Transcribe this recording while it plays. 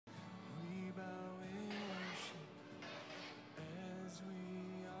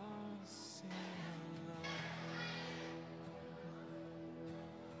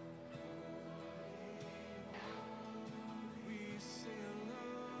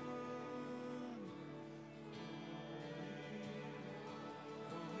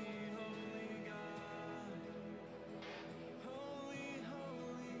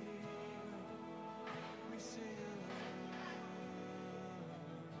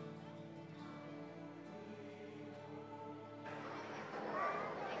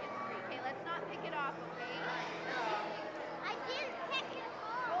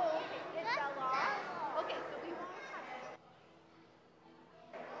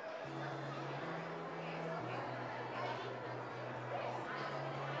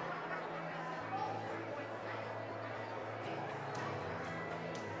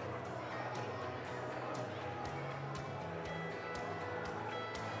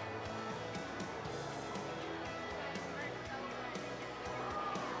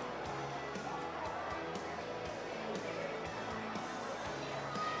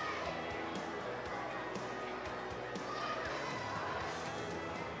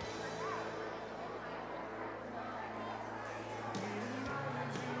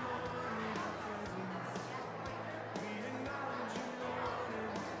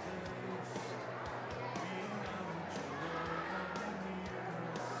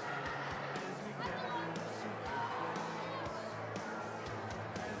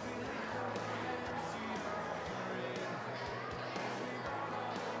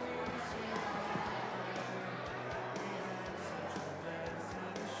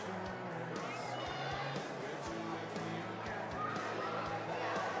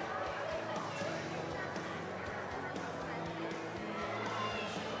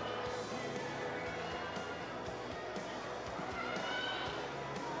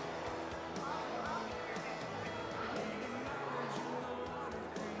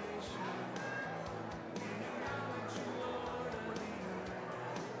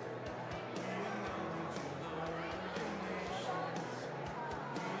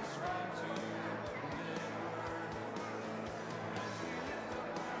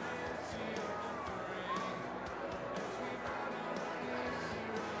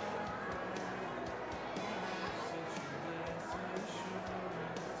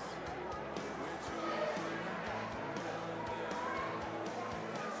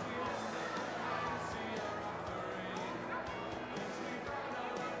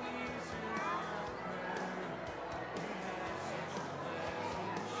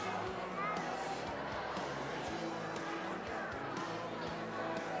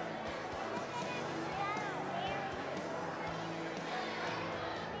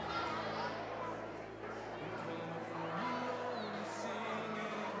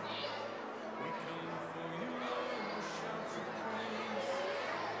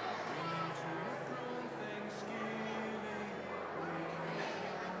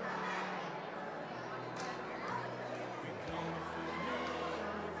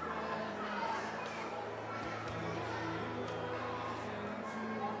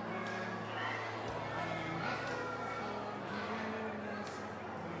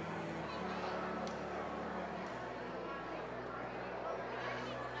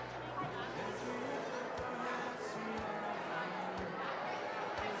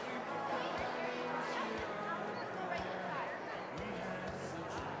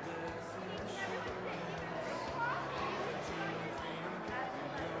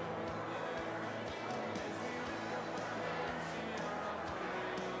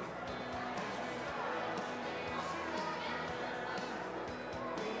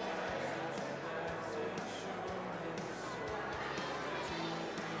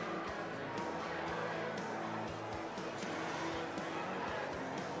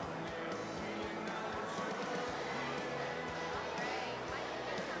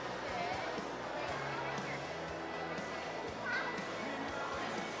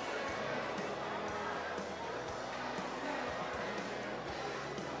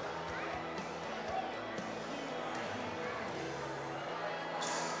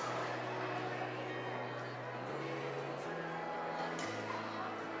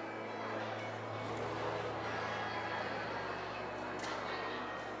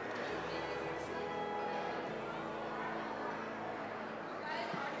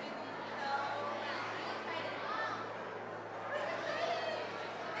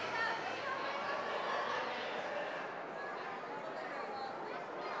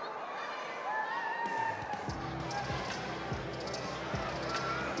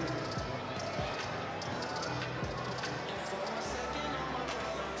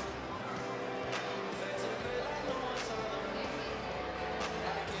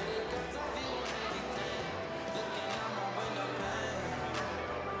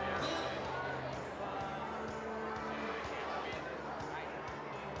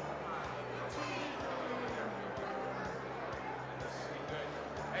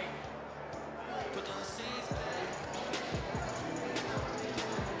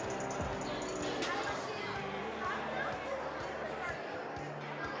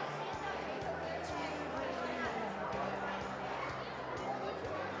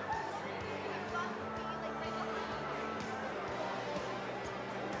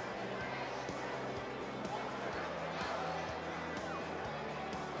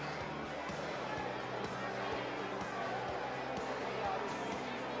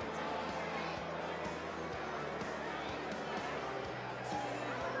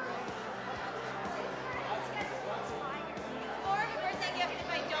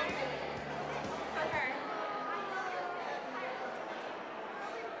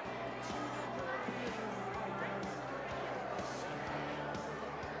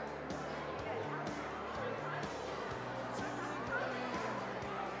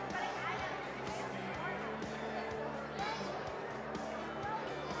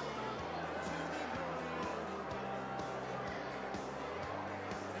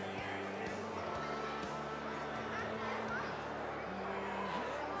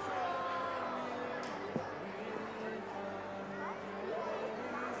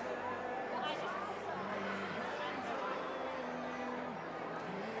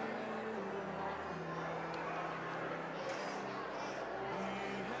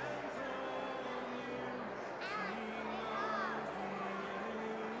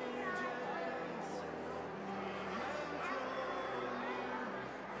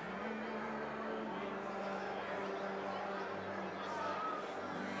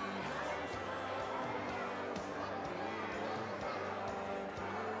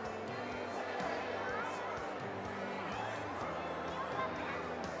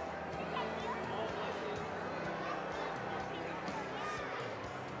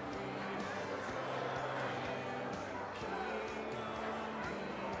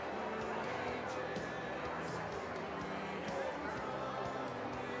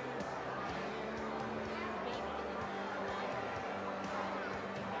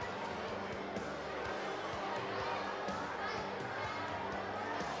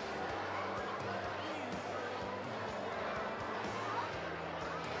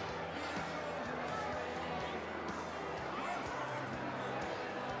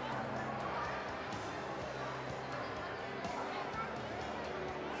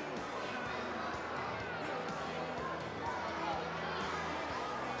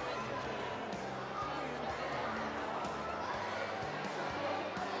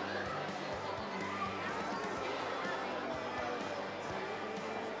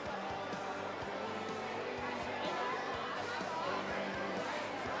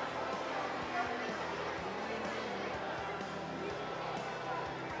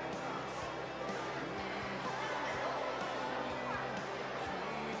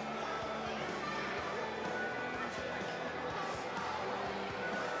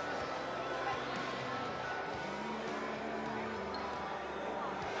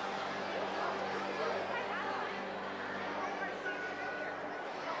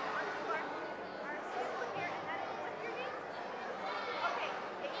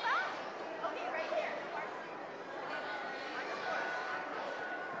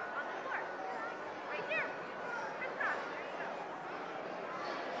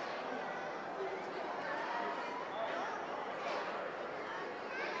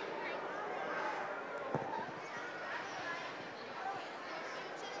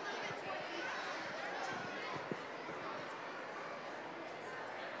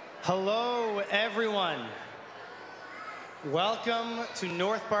Hello, everyone. Welcome to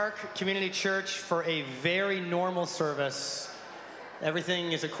North Park Community Church for a very normal service.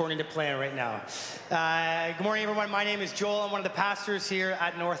 Everything is according to plan right now. Good morning, everyone. My name is Joel. I'm one of the pastors here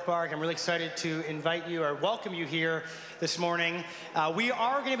at North Park. I'm really excited to invite you or welcome you here this morning. We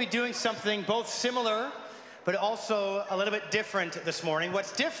are going to be doing something both similar, but also a little bit different this morning.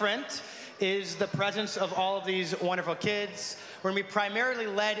 What's different is the presence of all of these wonderful kids. We're going to be primarily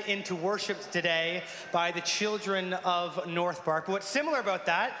led into worship today by the children of North Park. But what's similar about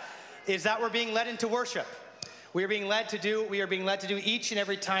that is that we're being led into worship. We are being led to do each and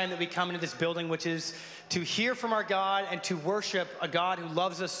every time that we come into this building, which is to hear from our God and to worship a God who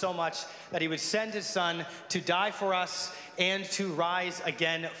loves us so much that he would send his son to die for us and to rise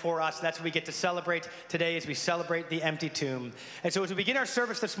again for us. And that's what we get to celebrate today as we celebrate the empty tomb. And so as we begin our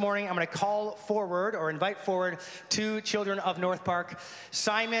service this morning, I'm going to call forward or invite forward two children of North Park,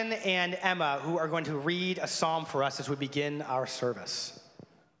 Simon and Emma, who are going to read a psalm for us as we begin our service.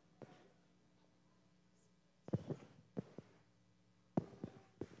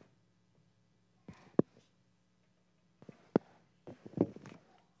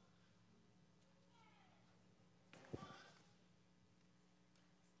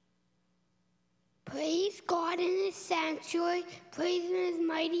 Praise God in his sanctuary, praise him in his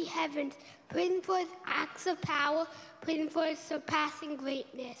mighty heavens, praise him for his acts of power, praise him for his surpassing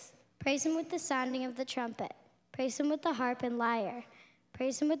greatness. Praise him with the sounding of the trumpet, praise him with the harp and lyre,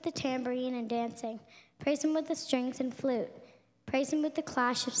 praise him with the tambourine and dancing, praise him with the strings and flute, praise him with the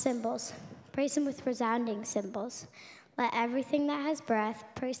clash of cymbals, praise him with resounding cymbals. Let everything that has breath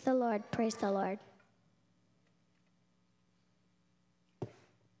praise the Lord, praise the Lord.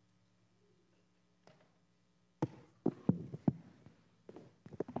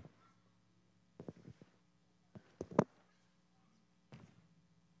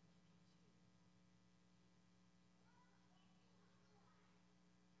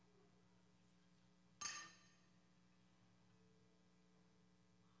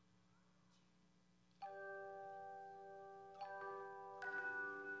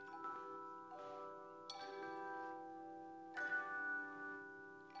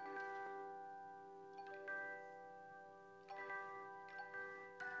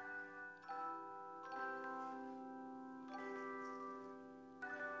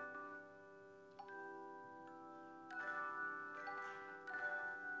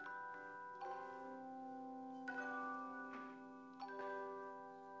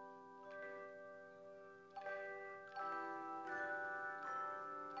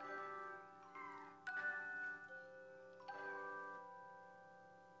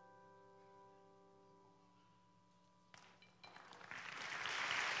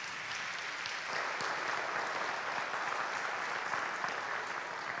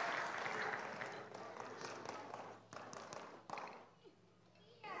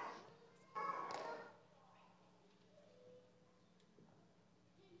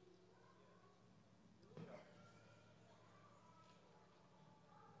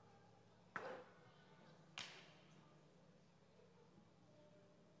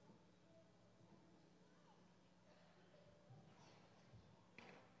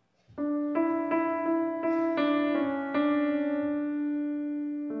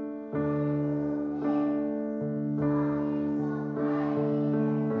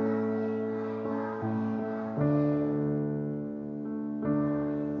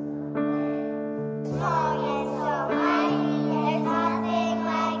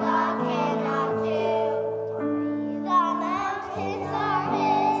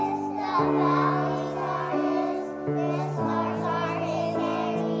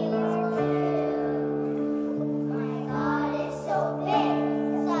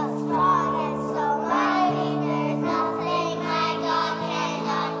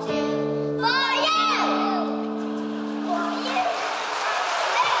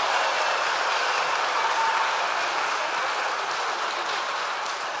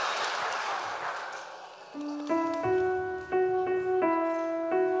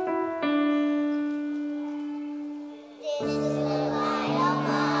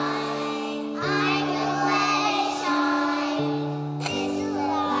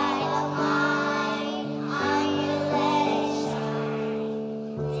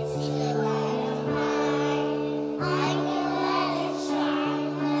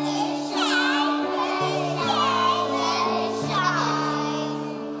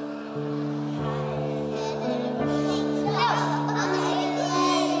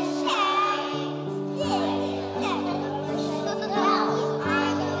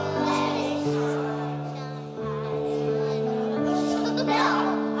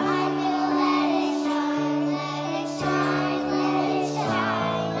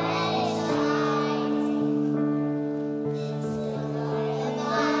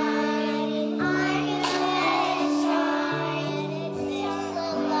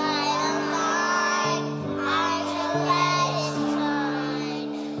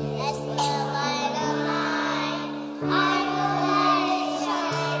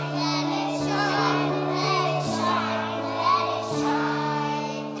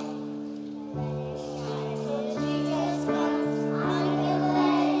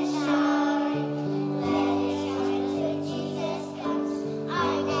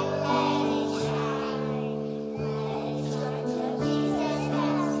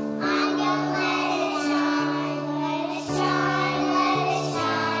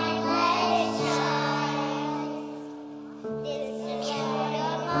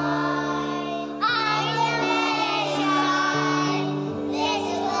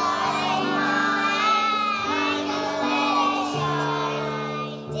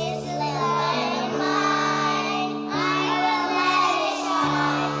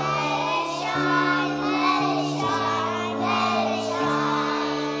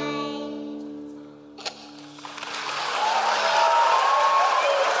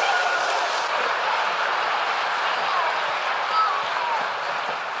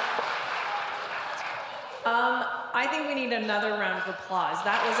 think we need another round of applause.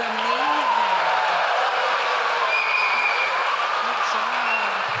 That was amazing.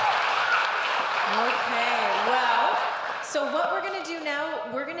 Okay, well, so what we're gonna do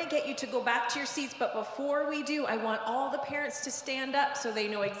now, we're gonna get you to go back to your seats, but before we do, I want all the parents to stand up so they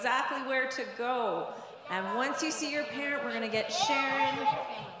know exactly where to go. And once you see your parent, we're gonna get Sharon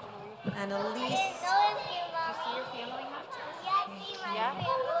and Elise. Yeah?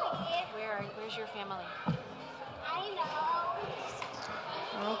 Where's your family? I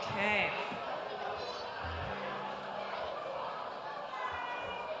know. Okay.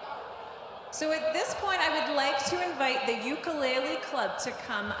 So at this point, I would like to invite the Ukulele Club to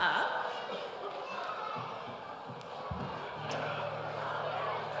come up.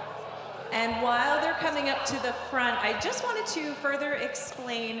 And while they're coming up to the front, I just wanted to further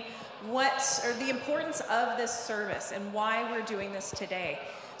explain the importance of this service and why we're doing this today.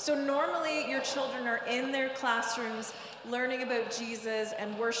 So normally your children are in their classrooms learning about Jesus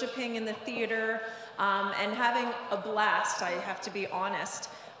and worshiping in the theater and having a blast, I have to be honest.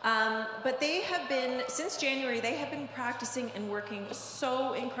 But they have been, since January, they have been practicing and working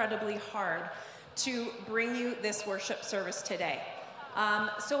so incredibly hard to bring you this worship service today.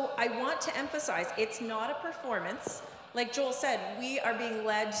 So I want to emphasize, it's not a performance. Like Joel said, we are being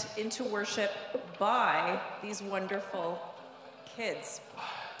led into worship by these wonderful kids.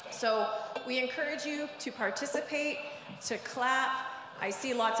 So we encourage you to participate, to clap. I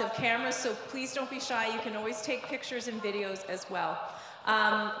see lots of cameras, so please don't be shy. You can always take pictures and videos as well.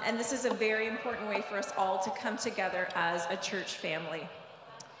 And this is a very important way for us all to come together as a church family.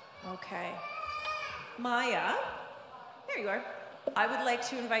 Okay. Maya, there you are. I would like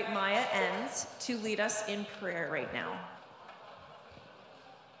to invite Maya Enns to lead us in prayer right now.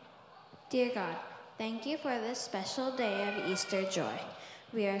 Dear God, thank you for this special day of Easter joy.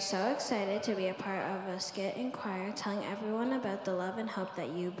 We are so excited to be a part of a skit and choir telling everyone about the love and hope that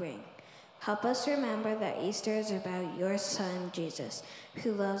you bring. Help us remember that Easter is about your Son, Jesus,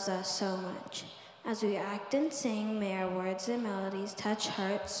 who loves us so much. As we act and sing, may our words and melodies touch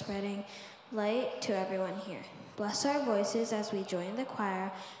hearts, spreading light to everyone here. Bless our voices as we join the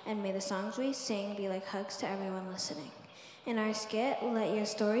choir, and may the songs we sing be like hugs to everyone listening. In our skit, let your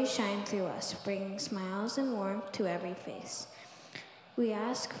story shine through us, bringing smiles and warmth to every face. We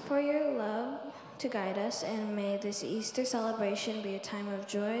ask for your love to guide us, and may this Easter celebration be a time of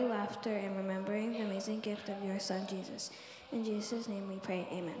joy, laughter, and remembering the amazing gift of your Son, Jesus. In Jesus' name we pray,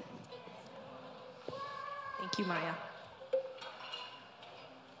 amen. Thank you, Maya.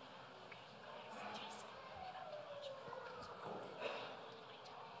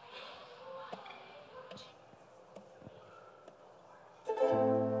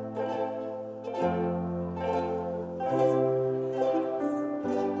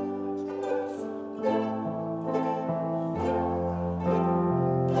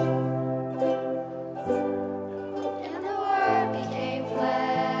 And the Word became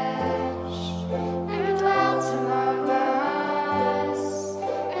flesh and dwelt among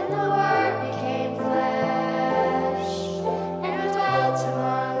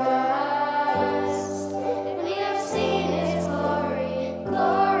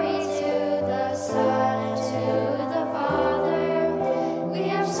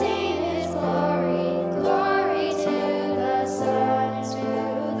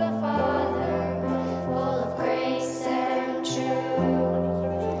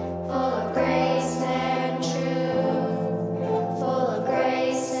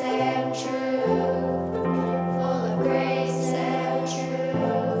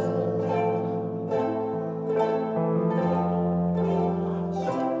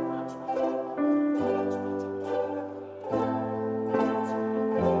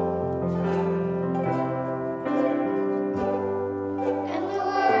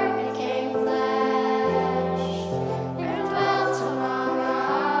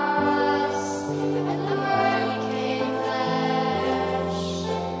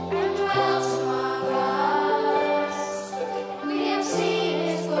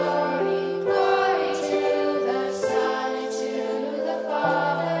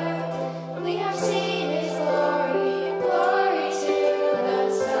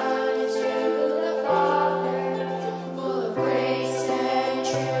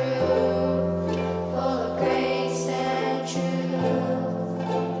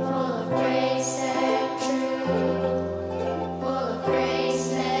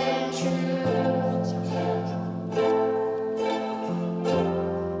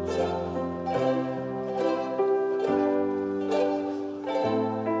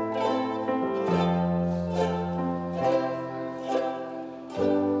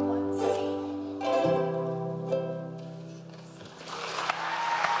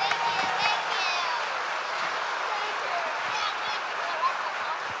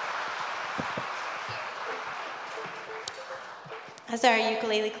As our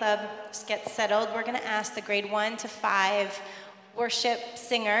ukulele club just gets settled, we're going to ask the grade 1 to 5 worship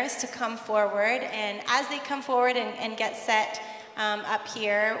singers to come forward. And as they come forward and get set up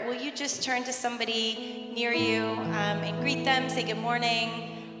here, will you just turn to somebody near you and greet them, say good morning,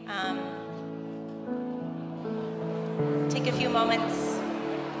 take a few moments.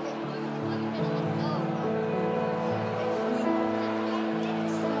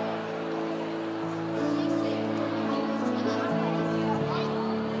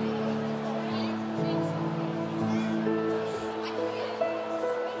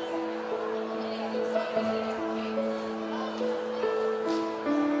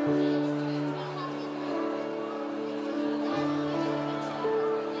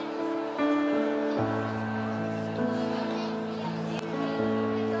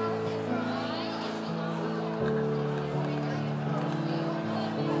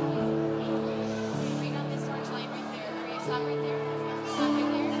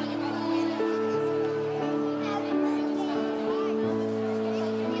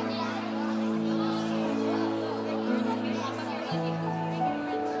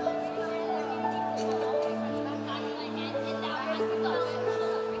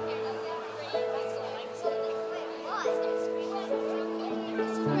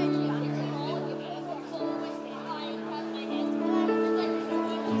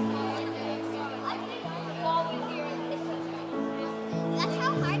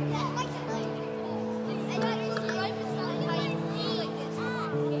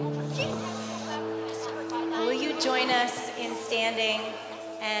 Join us in standing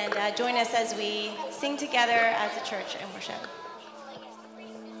and join us as we sing together as a church and worship.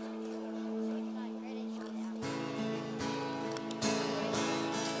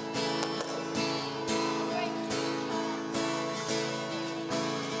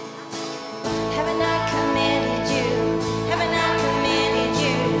 Haven't I commanded you? Haven't I commanded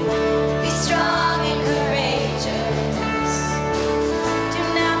you? Be strong and courageous. Do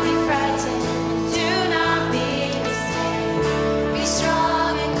not be frightened. Do not be dismayed. Be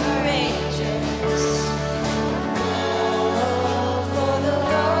strong and courageous.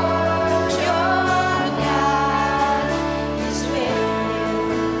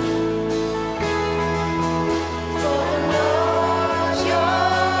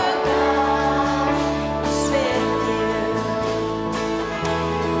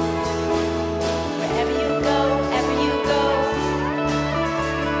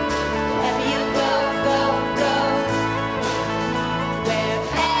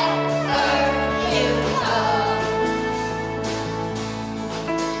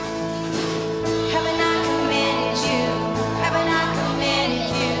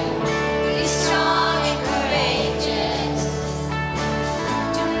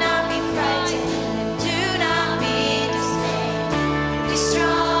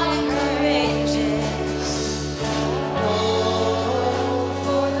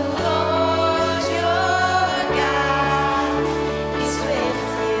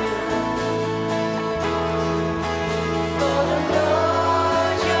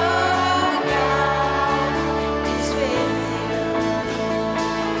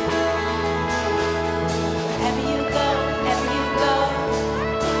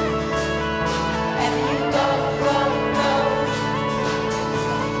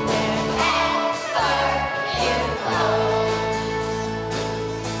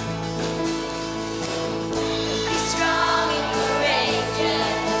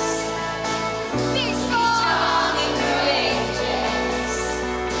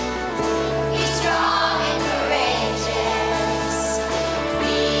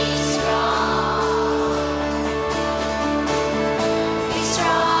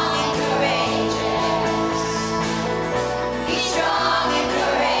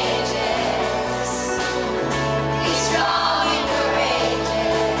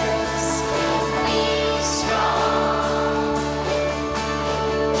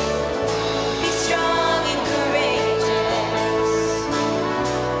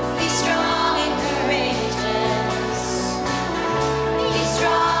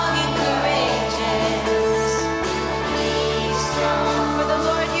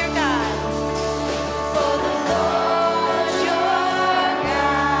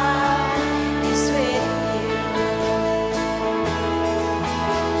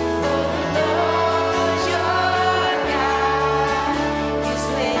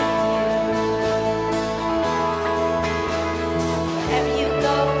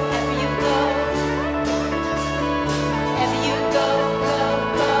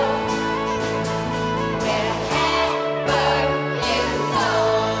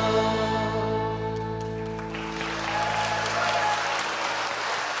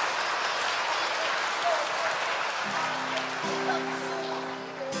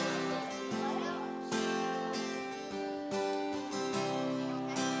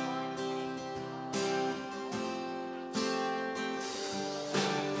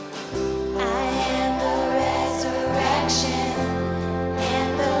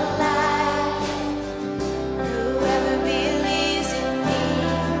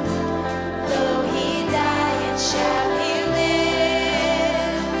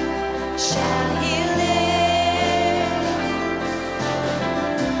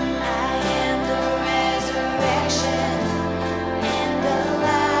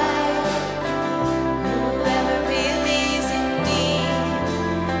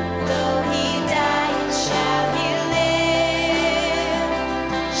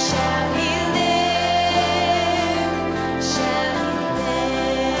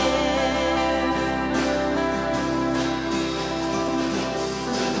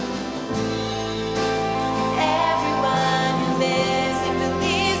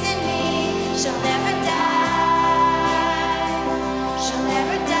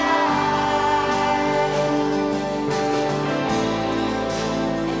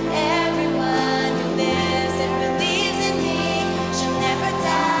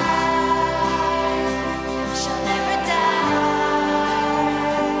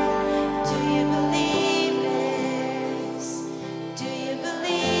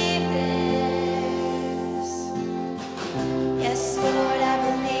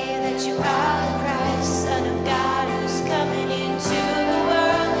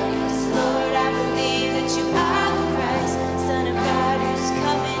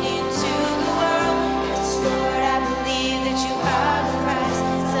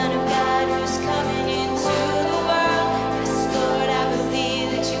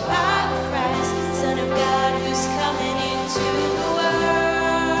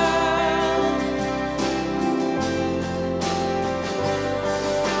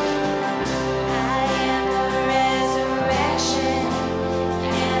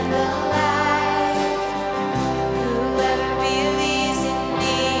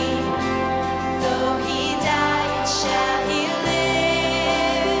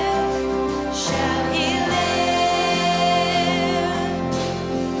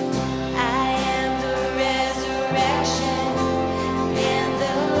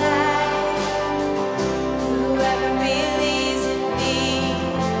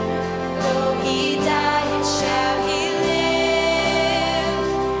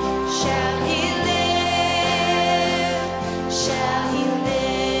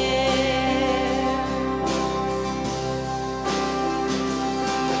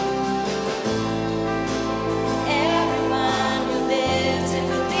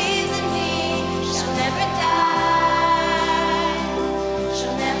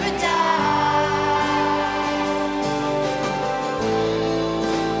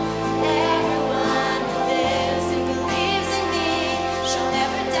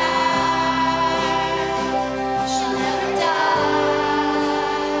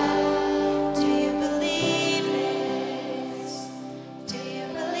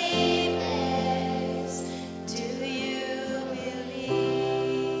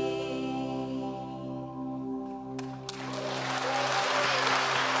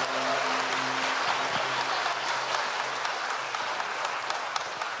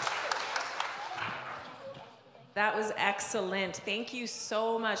 was excellent. Thank you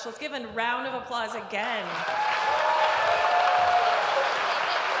so much. Let's give a round of applause again.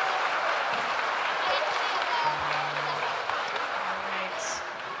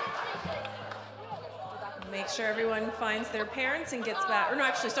 Make sure everyone finds their parents and gets back. Or no,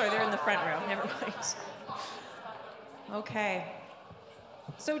 actually, sorry, they're in the front row. Never mind. Okay.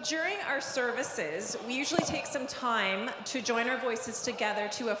 So during our services, we usually take some time to join our voices together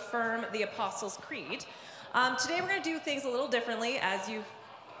to affirm the Apostles' Creed. Today we're going to do things a little differently, as you've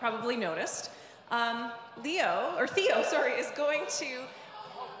probably noticed. Theo is going to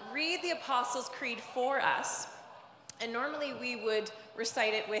read the Apostles' Creed for us. And normally we would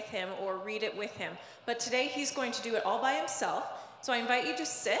recite it with him or read it with him. But today he's going to do it all by himself. So I invite you to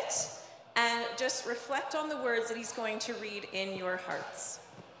sit and just reflect on the words that he's going to read in your hearts.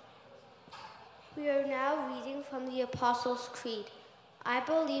 We are now reading from the Apostles' Creed. I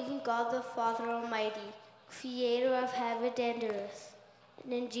believe in God the Father Almighty, creator of heaven and earth,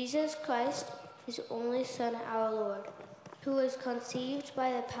 and in Jesus Christ, his only Son, our Lord, who was conceived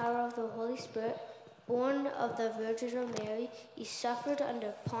by the power of the Holy Spirit, born of the Virgin Mary. He suffered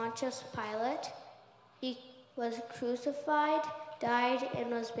under Pontius Pilate. He was crucified, died,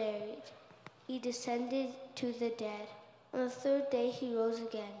 and was buried. He descended to the dead. On the third day he rose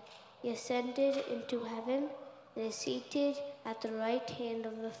again. He ascended into heaven and is seated at the right hand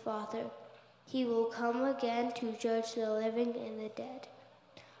of the Father. He will come again to judge the living and the dead.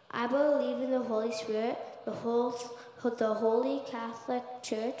 I believe in the Holy Spirit, the Holy Catholic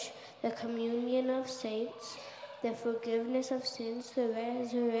Church, the communion of saints, the forgiveness of sins, the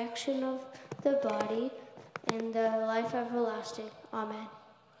resurrection of the body, and the life everlasting. Amen.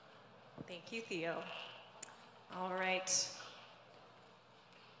 Thank you, Theo. All right.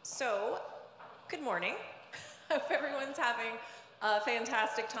 So, good morning. Hope everyone's having a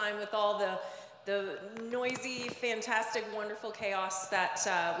fantastic time with all the noisy, fantastic, wonderful chaos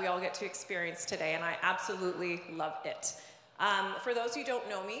that we all get to experience today, and I absolutely love it. For those who don't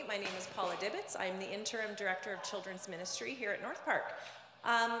know me, my name is Paula Dibbitts. I'm the Interim Director of Children's Ministry here at North Park.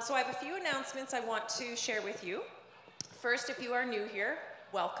 So I have a few announcements I want to share with you. First, if you are new here,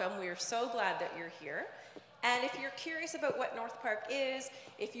 welcome. We are so glad that you're here. And if you're curious about what North Park is,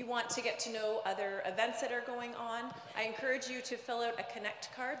 if you want to get to know other events that are going on, I encourage you to fill out a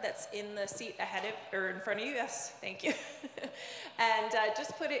Connect card that's in the seat ahead of, or in front of you. Yes, thank you. And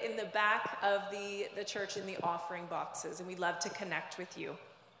just put it in the back of the church in the offering boxes, and we'd love to connect with you.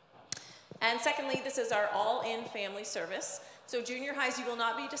 And secondly, this is our all-in family service. So junior highs, you will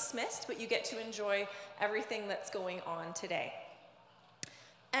not be dismissed, but you get to enjoy everything that's going on today.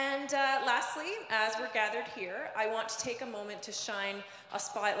 And lastly, as we're gathered here, I want to take a moment to shine a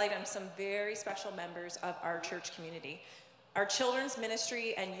spotlight on some very special members of our church community. Our children's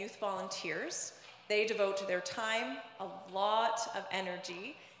ministry and youth volunteers, they devote their time, a lot of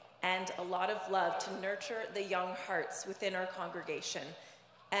energy, and a lot of love to nurture the young hearts within our congregation.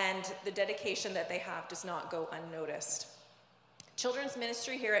 And the dedication that they have does not go unnoticed. Children's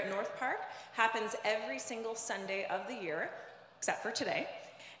ministry here at North Park happens every single Sunday of the year, except for today.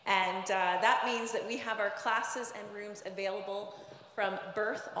 And that means that we have our classes and rooms available from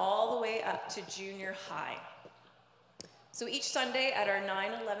birth all the way up to junior high. So each Sunday at our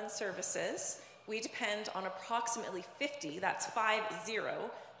 9/11 services, we depend on approximately 50, that's 50,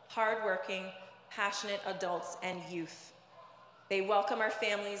 hardworking, passionate adults and youth. They welcome our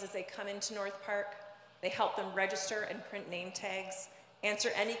families as they come into North Park. They help them register and print name tags,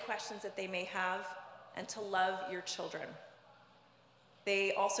 answer any questions that they may have, and to love your children.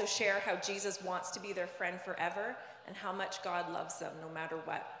 They also share how Jesus wants to be their friend forever and how much God loves them no matter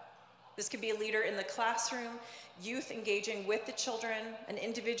what. This could be a leader in the classroom, youth engaging with the children, an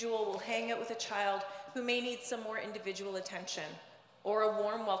individual will hang out with a child who may need some more individual attention, or a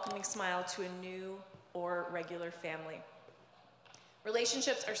warm, welcoming smile to a new or regular family.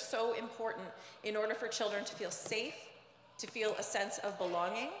 Relationships are so important in order for children to feel safe, to feel a sense of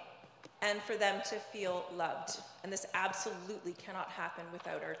belonging, and for them to feel loved. And this absolutely cannot happen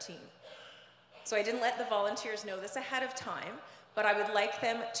without our team. So I didn't let the volunteers know this ahead of time, but I would like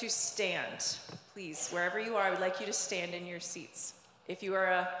them to stand. Please, wherever you are, I would like you to stand in your seats if you are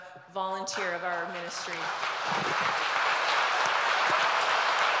a volunteer of our ministry.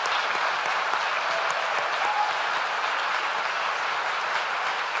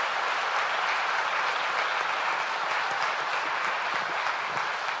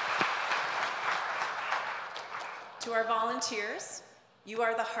 To our volunteers, you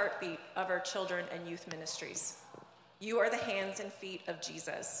are the heartbeat of our children and youth ministries. You are the hands and feet of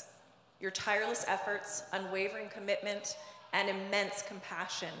Jesus. Your tireless efforts, unwavering commitment, and immense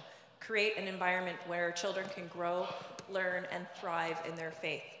compassion create an environment where children can grow, learn, and thrive in their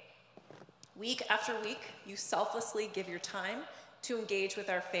faith. Week after week, you selflessly give your time to engage with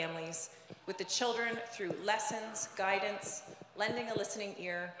our families, with the children through lessons, guidance, lending a listening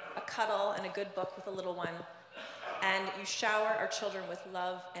ear, a cuddle, and a good book with a little one. And you shower our children with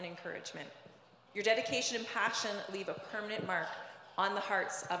love and encouragement. Your dedication and passion leave a permanent mark on the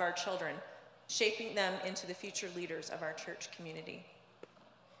hearts of our children, shaping them into the future leaders of our church community.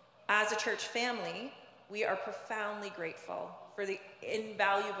 As a church family, we are profoundly grateful for the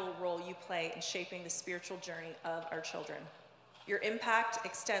invaluable role you play in shaping the spiritual journey of our children. Your impact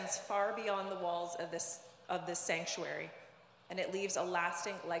extends far beyond the walls of this sanctuary, and it leaves a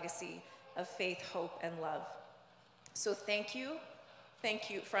lasting legacy of faith, hope, and love. So thank you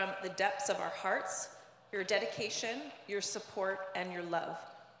from the depths of our hearts, your dedication, your support, and your love.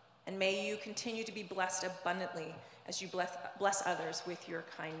 And may you continue to be blessed abundantly as you bless others with your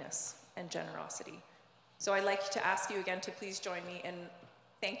kindness and generosity. So I'd like to ask you again to please join me in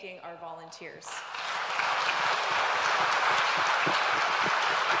thanking our volunteers.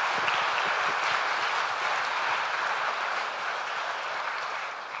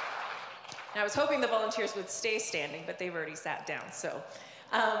 Now, I was hoping the volunteers would stay standing, but they've already sat down. So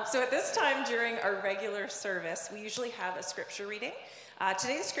at this time during our regular service, we usually have a scripture reading.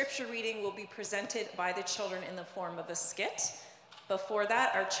 Today's scripture reading will be presented by the children in the form of a skit. Before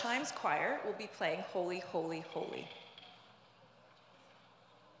that, our chimes choir will be playing Holy, Holy, Holy.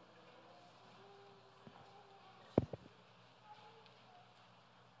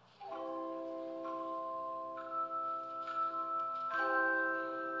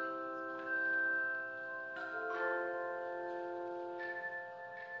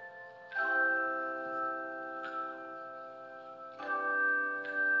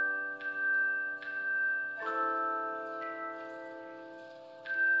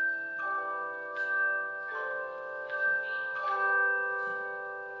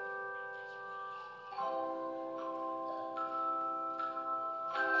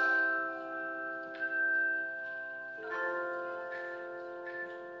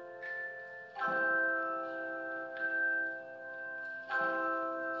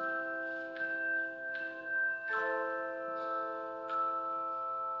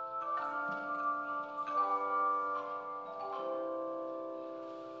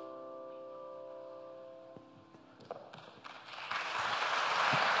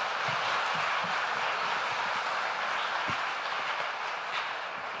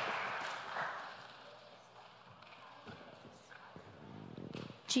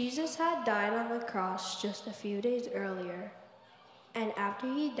 Jesus had died on the cross just a few days earlier, and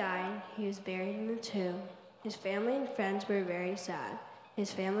after he died, he was buried in a tomb. His family and friends were very sad.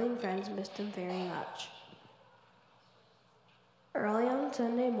 His family and friends missed him very much. Early on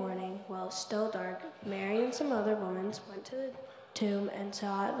Sunday morning, while it was still dark, Mary and some other women went to the tomb and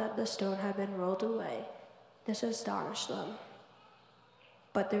saw that the stone had been rolled away. This astonished them.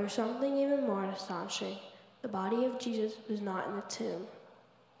 But there was something even more astonishing. The body of Jesus was not in the tomb.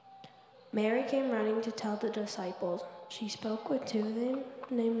 Mary came running to tell the disciples. She spoke with two of them,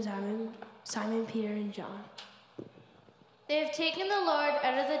 named Simon, Peter, and John. They have taken the Lord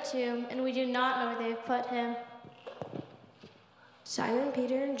out of the tomb, and we do not know where they have put him. Simon,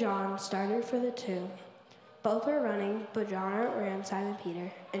 Peter, and John started for the tomb. Both were running, but John outran Simon Peter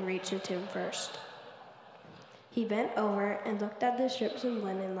and reached the tomb first. He bent over and looked at the strips of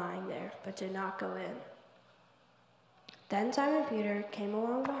linen lying there, but did not go in. Then Simon Peter came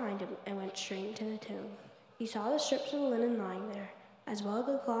along behind him and went straight into the tomb. He saw the strips of linen lying there, as well as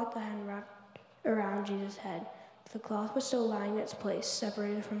the cloth that had wrapped around Jesus' head. The cloth was still lying in its place,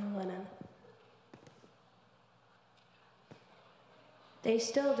 separated from the linen. They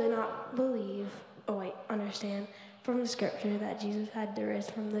still did not understand from the scripture that Jesus had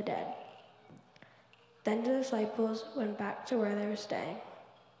risen from the dead. Then the disciples went back to where they were staying.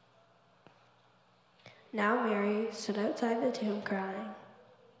 Now Mary stood outside the tomb crying.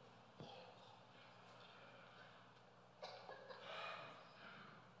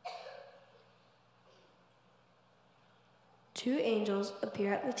 Two angels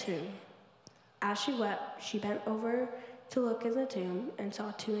appeared at the tomb. As she wept, she bent over to look in the tomb and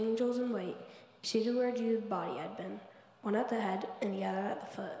saw two angels in white, seated where Jesus' body had been, one at the head and the other at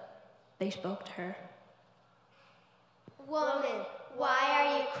the foot. They spoke to her. Woman, why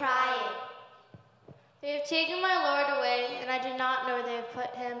are you crying? They have taken my Lord away, and I do not know where they have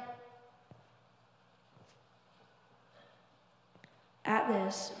put him. At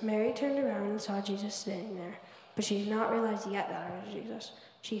this, Mary turned around and saw Jesus sitting there, but she did not realize yet that it was Jesus.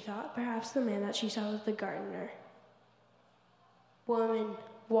 She thought perhaps the man that she saw was the gardener. Woman,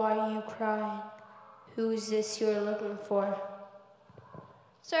 Why are you crying? Who is this you are looking for?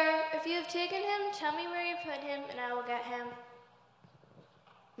 Sir, if you have taken him, tell me where you put him, and I will get him.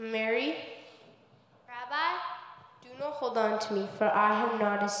 Mary, Rabbi? do not hold on to me, for I have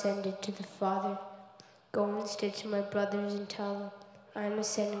not ascended to the Father. Go instead to my brothers and tell them, I am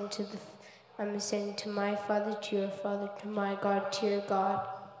ascending to my Father, to your Father, to my God, to your God.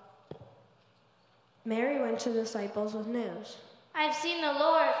 Mary went to the disciples with news, I have seen the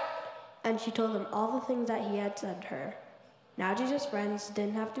Lord. and she told them all the things that he had said to her. Now Jesus' friends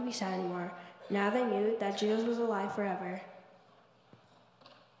didn't have to be sad anymore. Now they knew that Jesus was alive forever.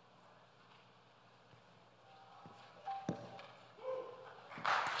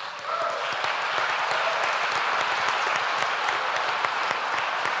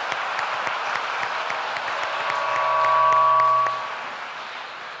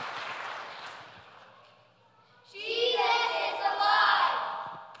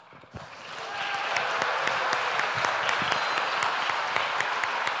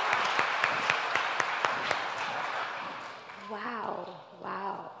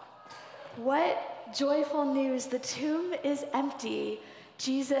 Wow. What joyful news. The tomb is empty.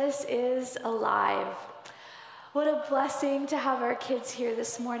 Jesus is alive. What a blessing to have our kids here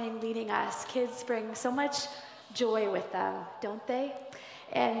this morning leading us. Kids bring so much joy with them, don't they?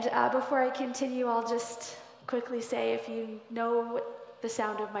 And before I continue, I'll just quickly say, if you know the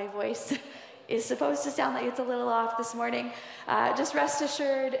sound of my voice is supposed to sound like it's a little off this morning, just rest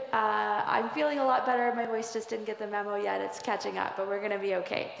assured, I'm feeling a lot better. My voice just didn't get the memo yet. It's catching up, but we're going to be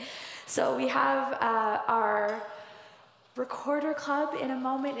okay. So we have our Recorder Club in a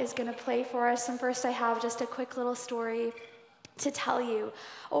moment is going to play for us. And first I have just a quick little story to tell you.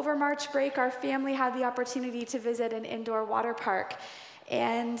 Over March break, our family had the opportunity to visit an indoor water park.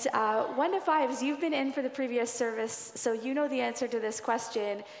 And 1 to 5s, you've been in for the previous service, so you know the answer to this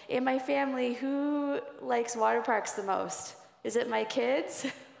question. In my family, who likes water parks the most? Is it my kids?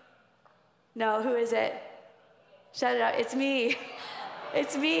 No, who is it? Shout it out, it's me.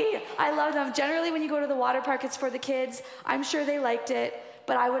 It's me. I love them. Generally, when you go to the water park, it's for the kids. I'm sure they liked it,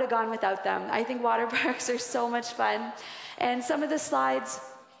 but I would have gone without them. I think water parks are so much fun. And some of the slides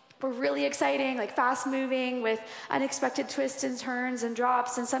were really exciting, like fast moving with unexpected twists and turns and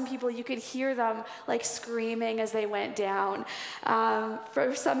drops. And some people, you could hear them like screaming as they went down.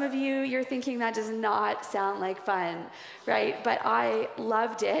 For some of you, you're thinking that does not sound like fun, right? But I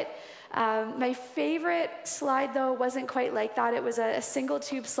loved it. My favorite slide, though, wasn't quite like that. It was a single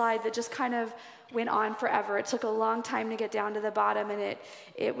tube slide that just kind of went on forever. It took a long time to get down to the bottom, and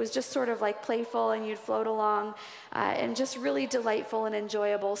it was just sort of like playful, and you'd float along, and just really delightful and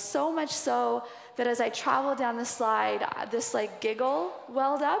enjoyable. So much so that as I traveled down the slide, this like giggle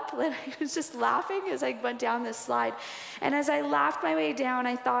welled up, and I was just laughing as I went down this slide. And as I laughed my way down,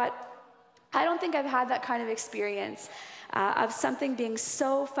 I thought, I don't think I've had that kind of experience of something being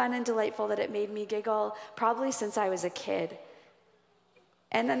so fun and delightful that it made me giggle probably since I was a kid.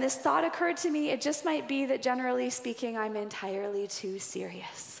 And then this thought occurred to me, it just might be that generally speaking, I'm entirely too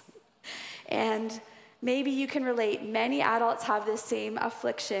serious. And maybe you can relate. Many adults have this same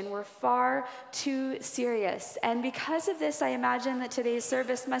affliction. We're far too serious. And because of this, I imagine that today's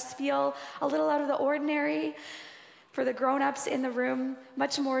service must feel a little out of the ordinary. For the grown-ups in the room,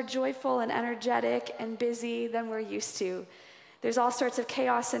 much more joyful and energetic and busy than we're used to. There's all sorts of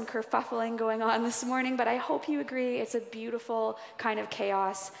chaos and kerfuffling going on this morning, but I hope you agree it's a beautiful kind of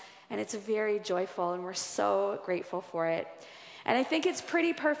chaos, and it's very joyful, and we're so grateful for it. And I think it's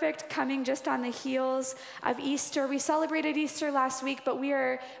pretty perfect coming just on the heels of Easter. We celebrated Easter last week, but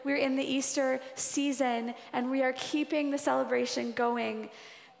we're in the Easter season, and we are keeping the celebration going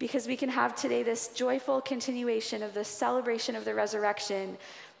because we can have today this joyful continuation of the celebration of the resurrection.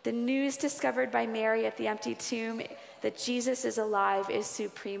 The news discovered by Mary at the empty tomb that Jesus is alive is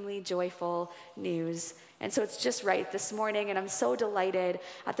supremely joyful news. And so it's just right this morning, and I'm so delighted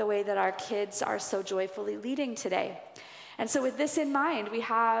at the way that our kids are so joyfully leading today. And so with this in mind, we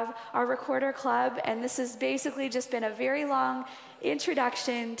have our Recorder Club, and this has basically just been a very long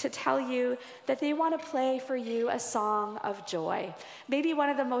introduction to tell you that they want to play for you a song of joy. Maybe one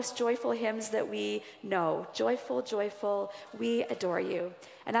of the most joyful hymns that we know. Joyful, joyful, we adore you.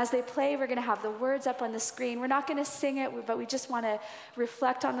 And as they play, we're going to have the words up on the screen. We're not going to sing it, but we just want to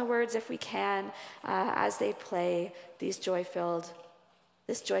reflect on the words if we can as they play this joy-filled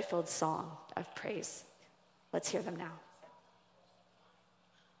song of praise. Let's hear them now.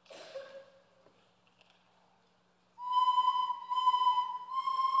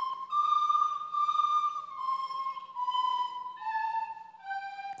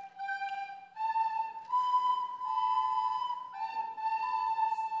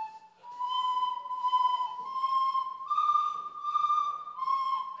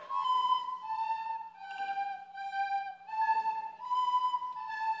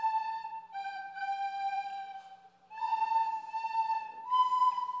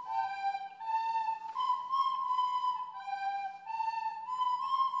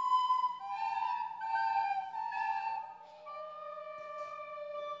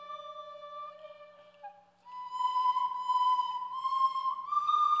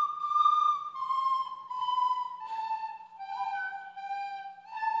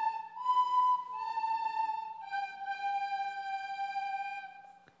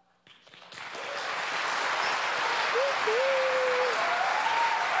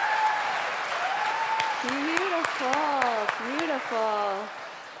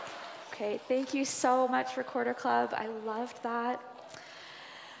 Okay, thank you so much, Recorder Club. I loved that.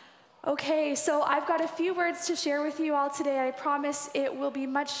 Okay, so I've got a few words to share with you all today. I promise it will be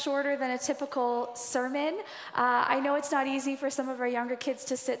much shorter than a typical sermon. I know it's not easy for some of our younger kids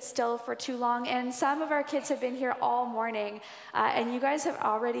to sit still for too long, and some of our kids have been here all morning, and you guys have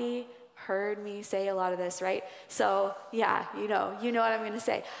already heard me say a lot of this, right? So yeah, you know what I'm going to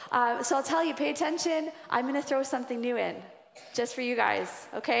say. So I'll tell you, pay attention. I'm going to throw something new in, just for you guys,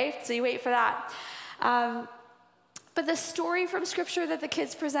 okay? So you wait for that. But the story from Scripture that the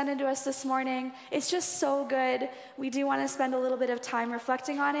kids presented to us this morning, it's just so good. We do want to spend a little bit of time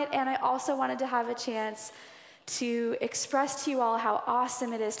reflecting on it, and I also wanted to have a chance to express to you all how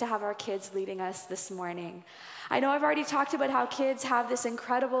awesome it is to have our kids leading us this morning. I know I've already talked about how kids have this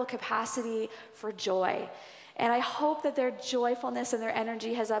incredible capacity for joy, and I hope that their joyfulness and their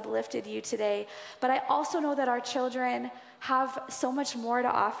energy has uplifted you today. But I also know that our children have so much more to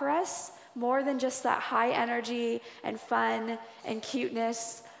offer us, more than just that high energy and fun and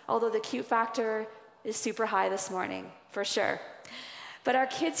cuteness, although the cute factor is super high this morning, for sure. But our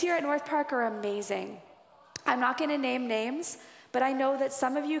kids here at North Park are amazing. I'm not going to name names, but I know that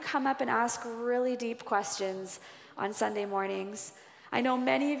some of you come up and ask really deep questions on Sunday mornings. I know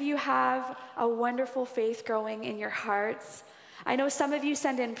many of you have a wonderful faith growing in your hearts. I know some of you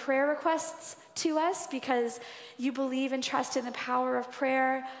send in prayer requests to us because you believe and trust in the power of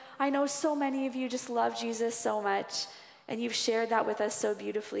prayer. I know so many of you just love Jesus so much, and you've shared that with us so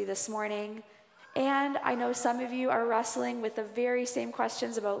beautifully this morning. And I know some of you are wrestling with the very same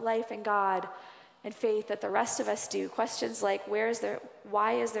questions about life and God and faith that the rest of us do. Questions like,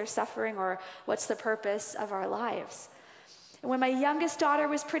 why is there suffering, or what's the purpose of our lives? And when my youngest daughter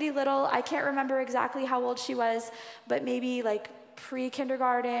was pretty little, I can't remember exactly how old she was, but maybe like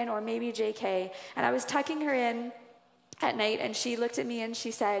pre-kindergarten or maybe JK, and I was tucking her in at night, and she looked at me and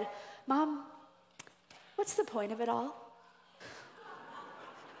she said, "Mom, what's the point of it all?"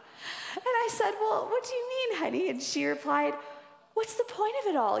 And I said, "Well, what do you mean, honey?" And she replied, "What's the point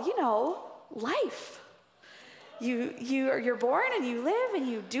of it all? You know, life. You're born and you live and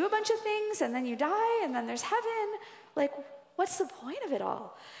you do a bunch of things and then you die and then there's heaven. Like, what's the point of it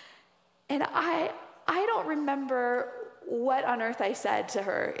all?" And I don't remember what on earth I said to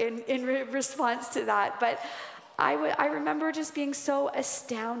her in response to that, but I remember just being so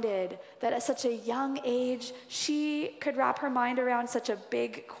astounded that at such a young age, she could wrap her mind around such a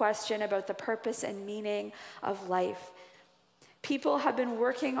big question about the purpose and meaning of life. People have been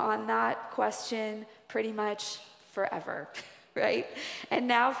working on that question pretty much forever, right? And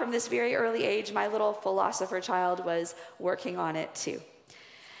now from this very early age, my little philosopher child was working on it too.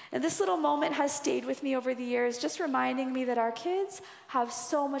 And this little moment has stayed with me over the years, just reminding me that our kids have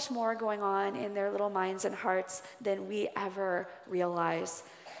so much more going on in their little minds and hearts than we ever realize.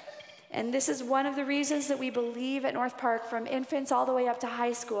 And this is one of the reasons that we believe at North Park, from infants all the way up to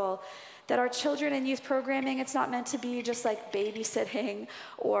high school, that our children and youth programming, it's not meant to be just like babysitting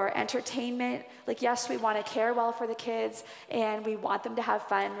or entertainment. Like, yes, we want to care well for the kids and we want them to have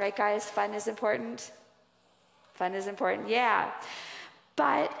fun, right guys? Fun is important. Fun is important, yeah.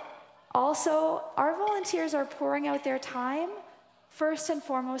 But also, our volunteers are pouring out their time, first and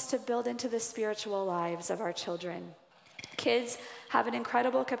foremost, to build into the spiritual lives of our children. Kids have an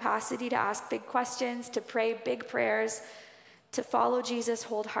incredible capacity to ask big questions, to pray big prayers, to follow Jesus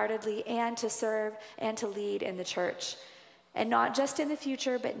wholeheartedly, and to serve and to lead in the church. And not just in the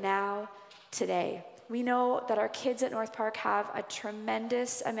future, but now, today. We know that our kids at North Park have a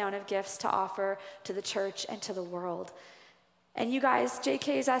tremendous amount of gifts to offer to the church and to the world. And you guys,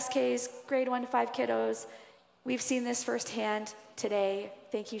 JKs, SKs, grade 1 to 5 kiddos, we've seen this firsthand today.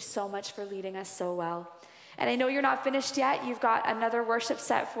 Thank you so much for leading us so well. And I know you're not finished yet. You've got another worship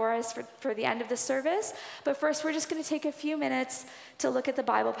set for us for the end of the service. But first, we're just going to take a few minutes to look at the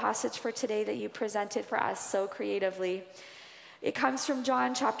Bible passage for today that you presented for us so creatively. It comes from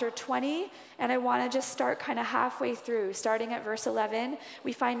John chapter 20, and I want to just start kind of halfway through. Starting at verse 11,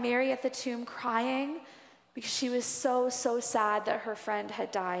 we find Mary at the tomb crying because she was so sad that her friend had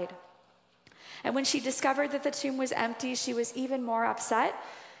died. And when she discovered that the tomb was empty, she was even more upset.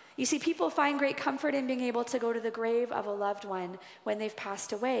 You see, people find great comfort in being able to go to the grave of a loved one when they've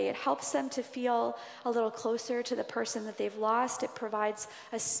passed away. It helps them to feel a little closer to the person that they've lost. It provides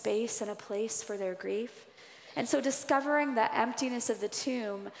a space and a place for their grief. And so discovering the emptiness of the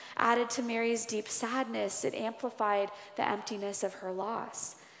tomb added to Mary's deep sadness. It amplified the emptiness of her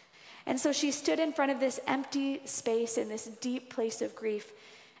loss. And so she stood in front of this empty space in this deep place of grief,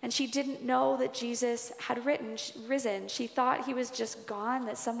 and she didn't know that Jesus had risen. She thought he was just gone,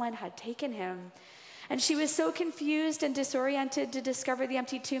 that someone had taken him. And she was so confused and disoriented to discover the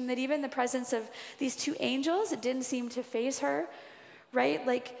empty tomb that even the presence of these two angels, it didn't seem to faze her, right?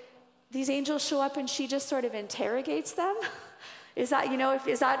 Like these angels show up and she just sort of interrogates them. Is that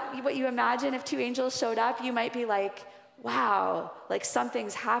what you imagine? If two angels showed up, you might be like, wow, like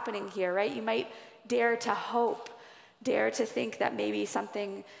something's happening here, right? You might dare to hope, dare to think that maybe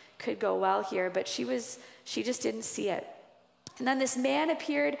something could go well here, but she just didn't see it. And then this man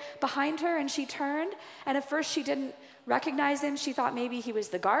appeared behind her and she turned, and at first she didn't recognize him. She thought maybe he was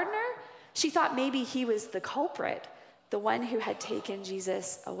the gardener. She thought maybe he was the culprit, the one who had taken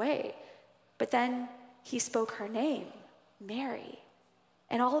Jesus away. But then he spoke her name, Mary.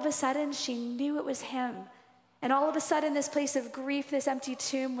 And all of a sudden she knew it was him. And all of a sudden this place of grief, this empty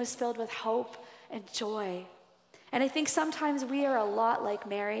tomb, was filled with hope and joy. And I think sometimes we are a lot like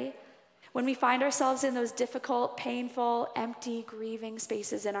Mary. When we find ourselves in those difficult, painful, empty, grieving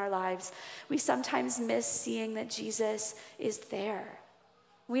spaces in our lives, we sometimes miss seeing that Jesus is there.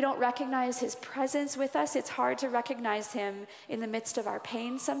 We don't recognize his presence with us. It's hard to recognize him in the midst of our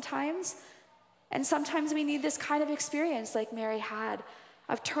pain sometimes. And sometimes we need this kind of experience like Mary had,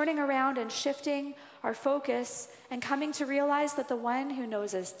 of turning around and shifting our focus and coming to realize that the one who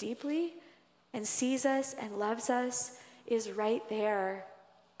knows us deeply and sees us and loves us is right there,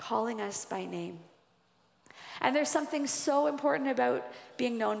 calling us by name. And there's something so important about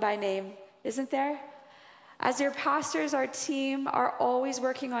being known by name, isn't there? As your pastors, our team are always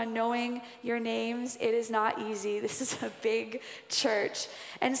working on knowing your names. It is not easy. This is a big church.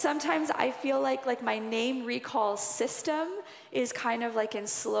 And sometimes I feel like my name recall system is kind of like in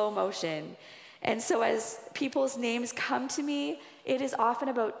slow motion. And so as people's names come to me, it is often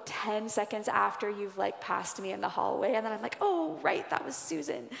about 10 seconds after you've passed me in the hallway. And then I'm like, oh, right, that was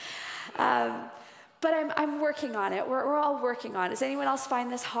Susan. But I'm working on it. We're all working on it. Does anyone else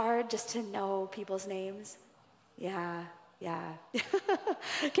find this hard, just to know people's names? Yeah.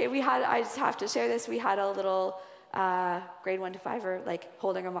 Okay, I just have to share this. We had a little grade 1 to 5er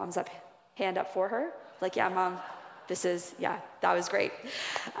holding her mom's hand up for her. Yeah, Mom, that was great.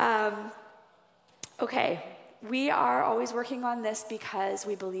 Okay, we are always working on this because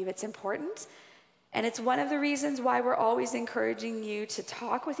we believe it's important. And it's one of the reasons why we're always encouraging you to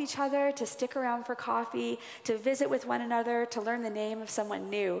talk with each other, to stick around for coffee, to visit with one another, to learn the name of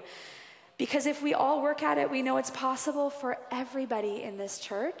someone new. Because if we all work at it, we know it's possible for everybody in this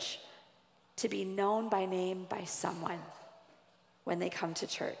church to be known by name by someone when they come to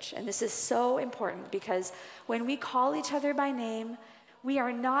church. And this is so important because when we call each other by name, we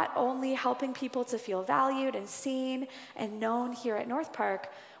are not only helping people to feel valued and seen and known here at North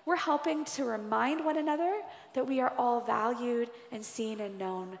Park, we're helping to remind one another that we are all valued and seen and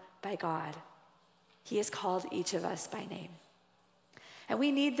known by God. He has called each of us by name. And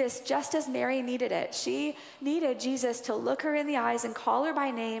we need this just as Mary needed it. She needed Jesus to look her in the eyes and call her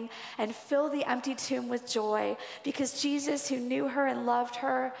by name and fill the empty tomb with joy, because Jesus, who knew her and loved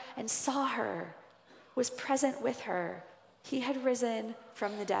her and saw her, was present with her. He had risen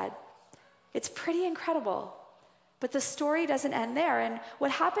from the dead. It's pretty incredible. But the story doesn't end there. And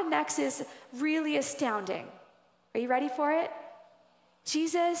what happened next is really astounding. Are you ready for it?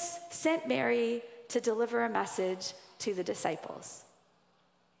 Jesus sent Mary to deliver a message to the disciples.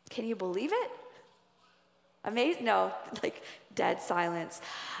 Can you believe it? Amazing? No, dead silence.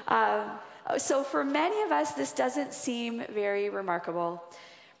 So for many of us, this doesn't seem very remarkable.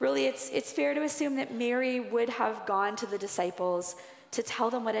 Really, it's fair to assume that Mary would have gone to the disciples to tell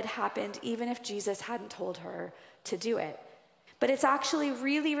them what had happened, even if Jesus hadn't told her to do it. But it's actually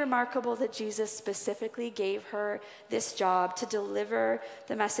really remarkable that Jesus specifically gave her this job to deliver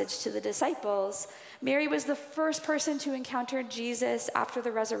the message to the disciples. Mary was the first person to encounter Jesus after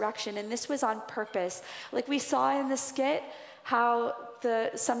the resurrection, and this was on purpose. We saw in the skit how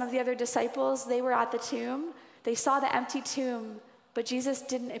some of the other disciples, they were at the tomb. They saw the empty tomb, but Jesus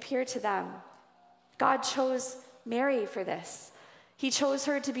didn't appear to them. God chose Mary for this. He chose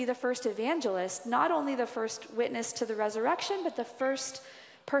her to be the first evangelist, not only the first witness to the resurrection, but the first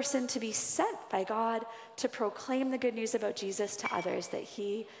person to be sent by God to proclaim the good news about Jesus to others, that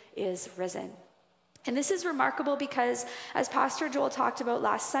he is risen. And this is remarkable because, as Pastor Joel talked about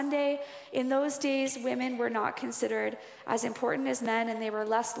last Sunday, in those days, women were not considered as important as men, and they were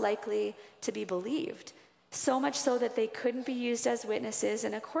less likely to be believed. So much so that they couldn't be used as witnesses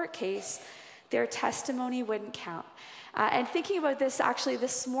in a court case. Their testimony wouldn't count. And thinking about this actually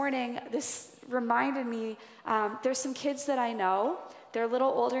this morning, this reminded me, there's some kids that I know. They're a little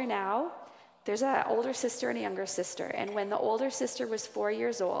older now. There's an older sister and a younger sister. And when the older sister was 4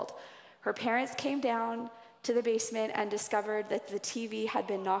 years old, her parents came down to the basement and discovered that the TV had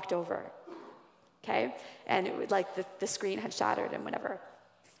been knocked over. okay? And it would, like, the screen had shattered and whatever.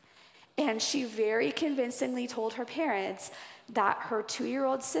 And she very convincingly told her parents that her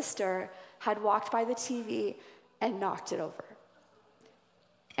 2-year-old sister had walked by the TV and knocked it over.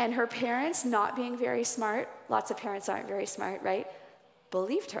 And her parents, not being very smart, lots of parents aren't very smart, right,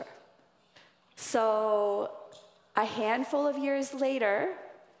 believed her. So a handful of years later,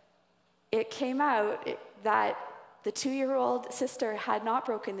 it came out that the 2-year-old sister had not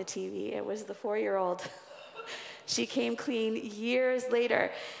broken the TV. It was the 4-year-old. She came clean years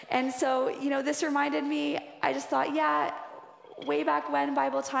later. And so, you know, this reminded me, I just thought, yeah, way back when,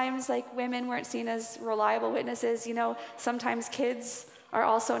 Bible times, like, women weren't seen as reliable witnesses. You know, sometimes kids are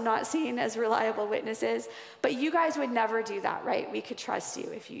also not seen as reliable witnesses. But you guys would never do that, right? We could trust you.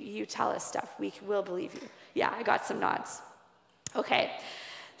 If you tell us stuff, we will believe you. Yeah, I got some nods. Okay,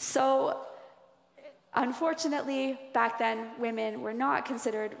 so unfortunately, back then, women were not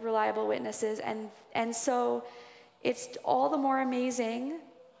considered reliable witnesses. And so it's all the more amazing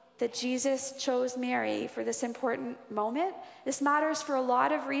that Jesus chose Mary for this important moment. This matters for a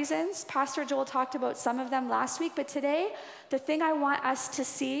lot of reasons. Pastor Joel talked about some of them last week, but today, the thing I want us to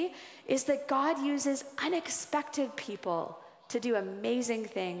see is that God uses unexpected people to do amazing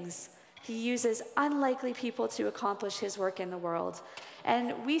things. He uses unlikely people to accomplish his work in the world.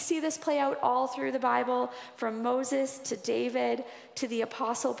 And we see this play out all through the Bible, from Moses to David to the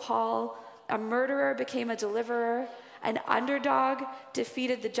Apostle Paul. A murderer became a deliverer. An underdog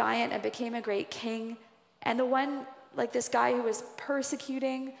defeated the giant and became a great king. And the one, like this guy who was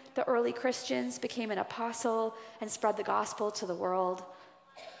persecuting the early Christians, became an apostle and spread the gospel to the world.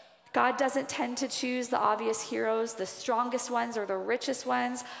 God doesn't tend to choose the obvious heroes, the strongest ones or the richest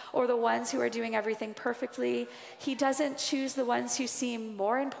ones, or the ones who are doing everything perfectly. He doesn't choose the ones who seem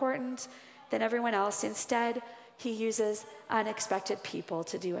more important than everyone else. Instead, he uses unexpected people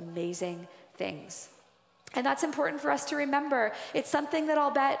to do amazing things. And that's important for us to remember. It's something that I'll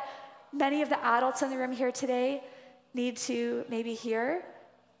bet many of the adults in the room here today need to maybe hear.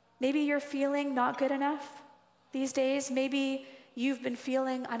 Maybe you're feeling not good enough these days. Maybe you've been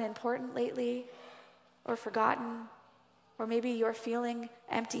feeling unimportant lately or forgotten. Or maybe you're feeling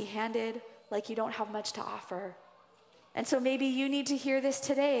empty-handed, like you don't have much to offer. And so maybe you need to hear this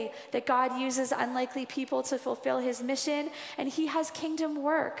today, that God uses unlikely people to fulfill his mission, and he has kingdom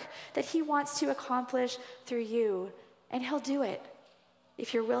work that he wants to accomplish through you. And he'll do it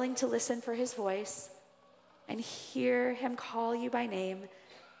if you're willing to listen for his voice and hear him call you by name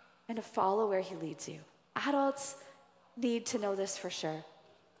and to follow where he leads you. Adults need to know this for sure.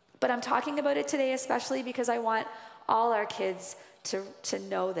 But I'm talking about it today especially because I want all our kids to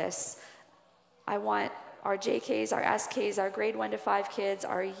know this. I want our JKs, our SKs, our grade 1 to 5 kids,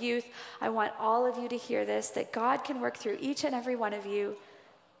 our youth. I want all of you to hear this, that God can work through each and every one of you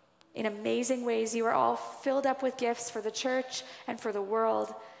in amazing ways. You are all filled up with gifts for the church and for the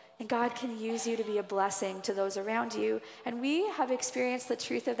world, and God can use you to be a blessing to those around you. And we have experienced the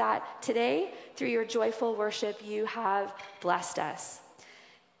truth of that today through your joyful worship. You have blessed us.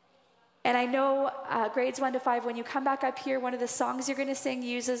 And I know grades 1 to 5, when you come back up here, one of the songs you're going to sing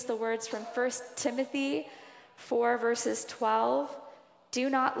uses the words from 1 Timothy 4, verses 12.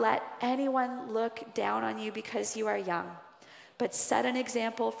 Do not let anyone look down on you because you are young, but set an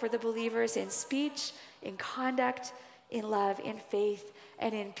example for the believers in speech, in conduct, in love, in faith,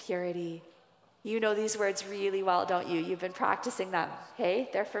 and in purity. You know these words really well, don't you? You've been practicing them, hey?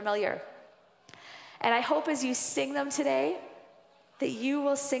 They're familiar. And I hope as you sing them today, that you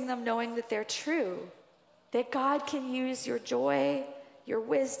will sing them knowing that they're true, that God can use your joy, your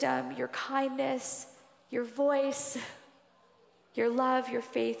wisdom, your kindness, your voice, your love, your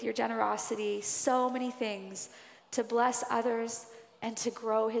faith, your generosity, so many things to bless others and to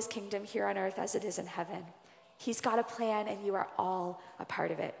grow his kingdom here on earth as it is in heaven. He's got a plan and you are all a part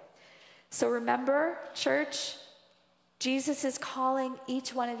of it. So remember, church, Jesus is calling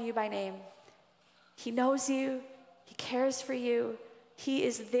each one of you by name. He knows you, he cares for you, he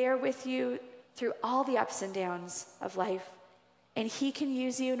is there with you through all the ups and downs of life. And he can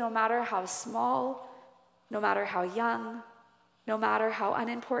use you no matter how small, no matter how young, no matter how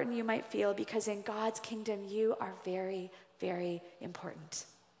unimportant you might feel, because in God's kingdom, you are very, very important.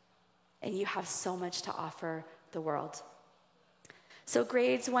 And you have so much to offer the world. So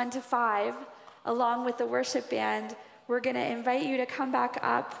grades 1 to 5, along with the worship band, we're going to invite you to come back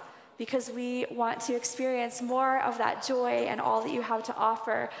up, because we want to experience more of that joy and all that you have to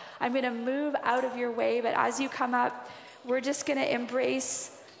offer. I'm going to move out of your way, but as you come up, we're just going to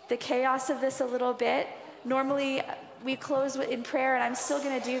embrace the chaos of this a little bit. Normally, we close in prayer, and I'm still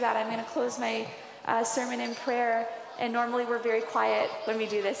going to do that. I'm going to close my sermon in prayer. And normally we're very quiet when we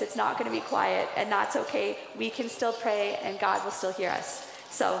do this. It's not going to be quiet, and that's okay. We can still pray, and God will still hear us.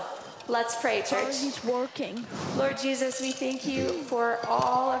 So let's pray, church. He's working. Lord Jesus, we thank you for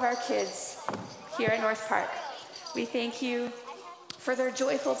all of our kids here at North Park. We thank you for their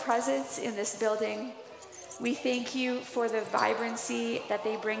joyful presence in this building. We thank you for the vibrancy that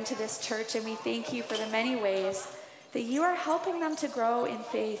they bring to this church, and we thank you for the many ways that you are helping them to grow in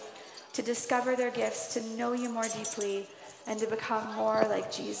faith, to discover their gifts, to know you more deeply, and to become more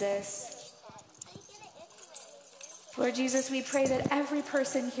like Jesus. Lord Jesus, we pray that every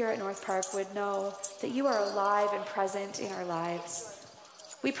person here at North Park would know that you are alive and present in our lives.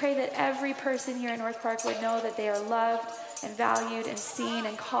 We pray that every person here at North Park would know that they are loved and valued and seen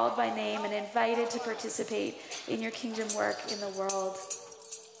and called by name and invited to participate in your kingdom work in the world.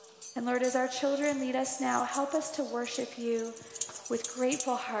 And Lord, as our children lead us now, help us to worship you with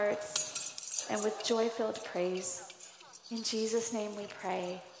grateful hearts and with joy-filled praise. In Jesus' name we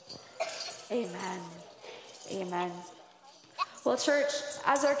pray. Amen. Amen. Well, church,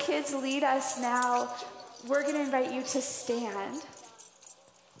 as our kids lead us now, we're going to invite you to stand.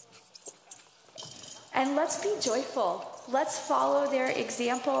 And let's be joyful. Let's follow their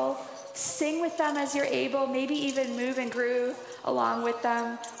example. Sing with them as you're able. Maybe even move and groove along with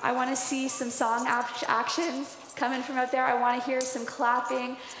them. I want to see some song actions coming from out there. I want to hear some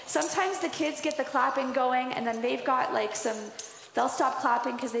clapping. Sometimes the kids get the clapping going, and then they've got like they'll stop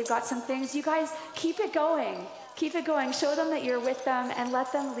clapping because they've got some things. You guys, keep it going. Keep it going. Show them that you're with them, and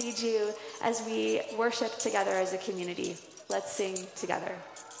let them lead you as we worship together as a community. Let's sing together.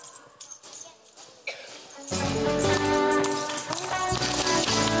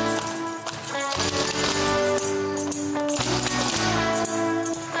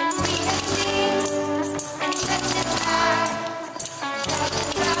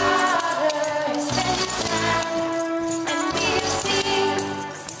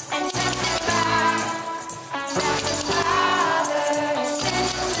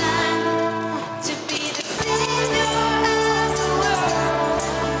 To be the center of the world.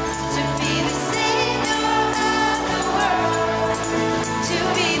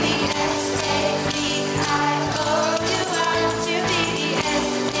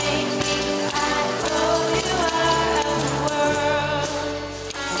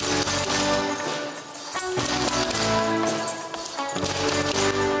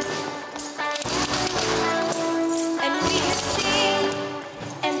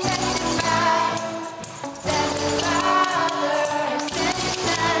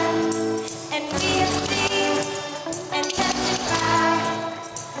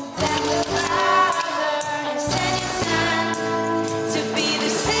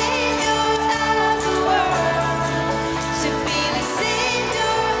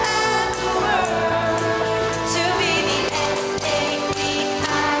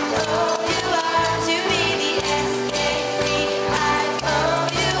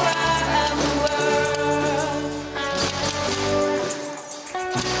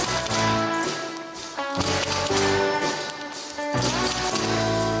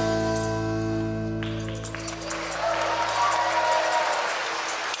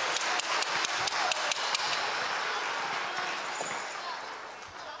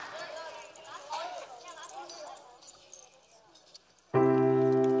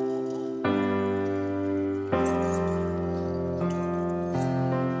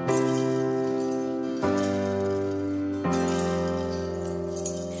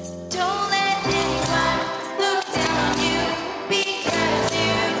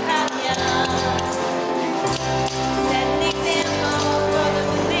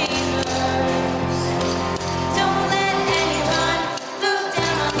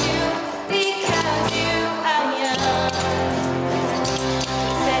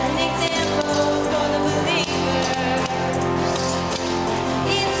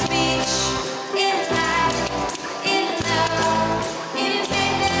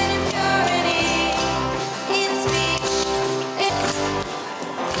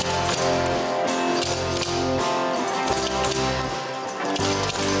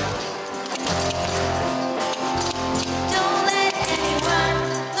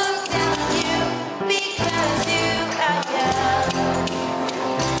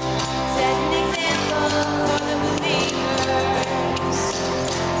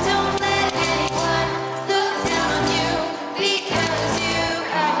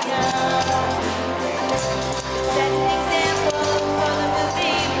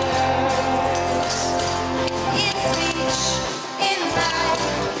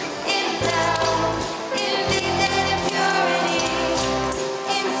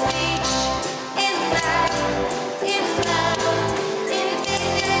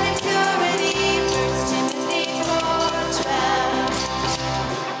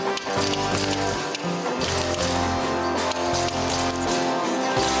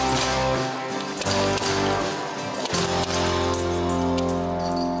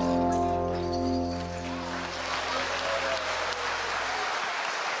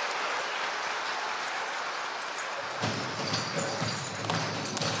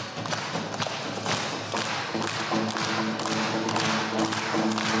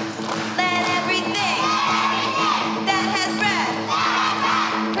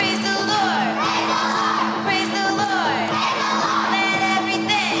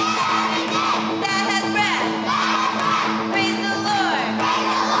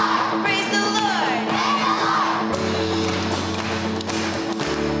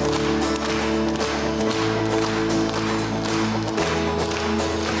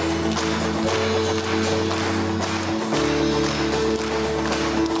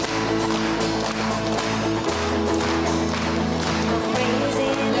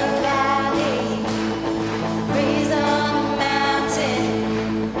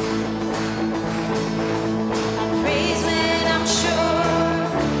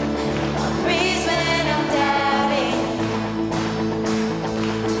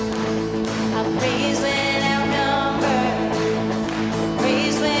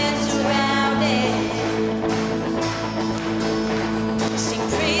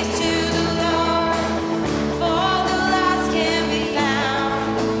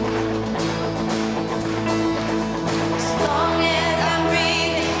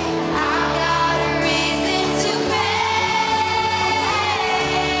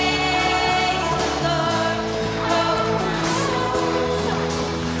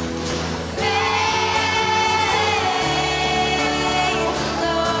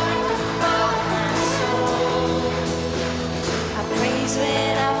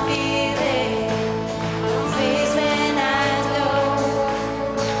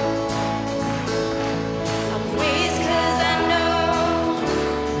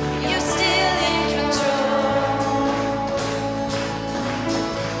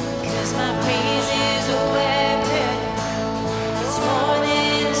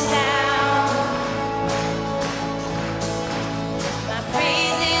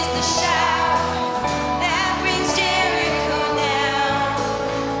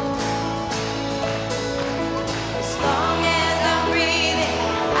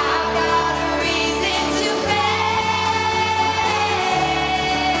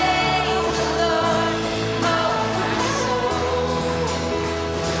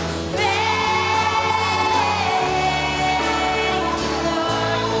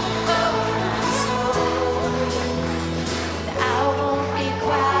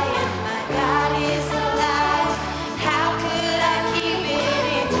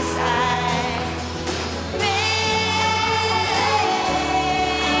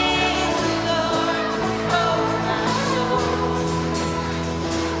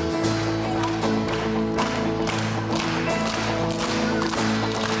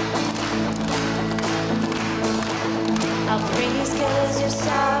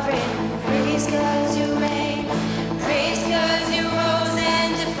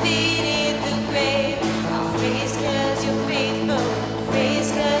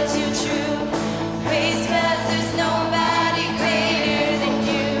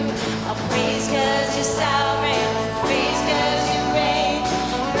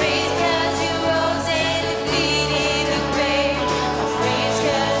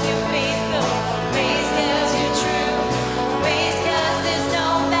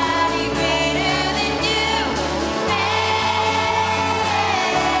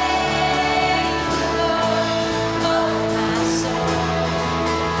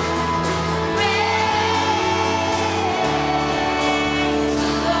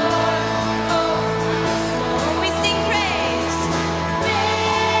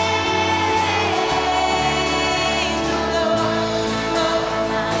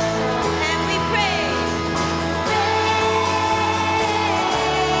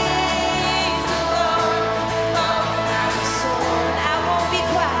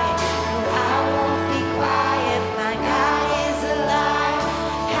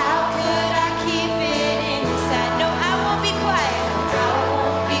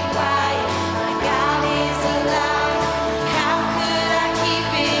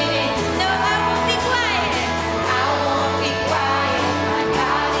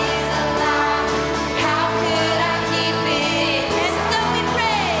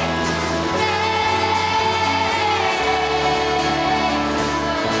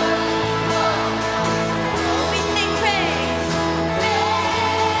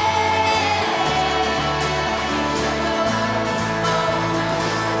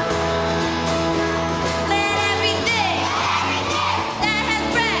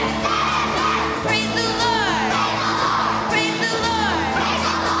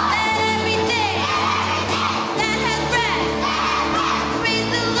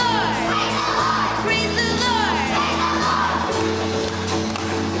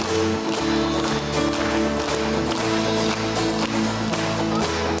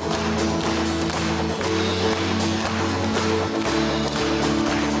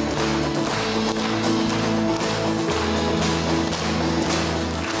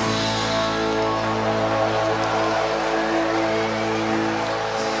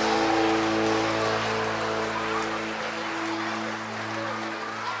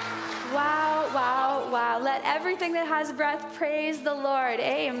 everything that has breath, praise the Lord.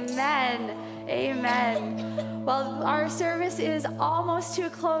 Amen. Amen. Well, our service is almost to a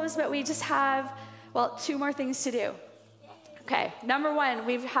close, but we just have, 2 more things to do. Okay, number 1,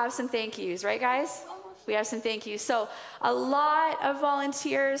 we have some thank yous, right, guys? We have some thank yous. So a lot of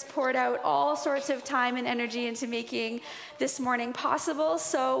volunteers poured out all sorts of time and energy into making this morning possible.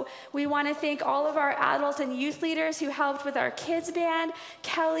 So we want to thank all of our adult and youth leaders who helped with our kids band,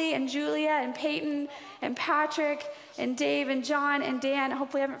 Kelly and Julia and Peyton and Patrick and Dave and John and Dan.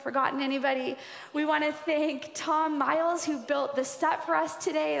 Hopefully I haven't forgotten anybody. We want to thank Tom Miles, who built the set for us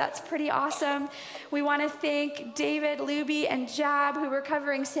today. That's pretty awesome. We want to thank David, Luby, and Jab, who were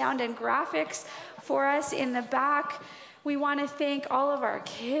covering sound and graphics for us in the back. We want to thank all of our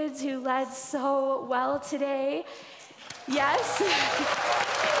kids who led so well today. Yes.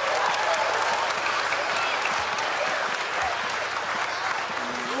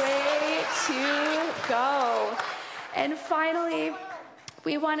 Way to go. And finally,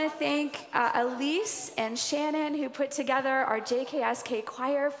 we want to thank Elise and Shannon, who put together our JKSK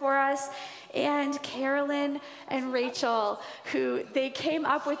choir for us, and Carolyn and Rachel, who they came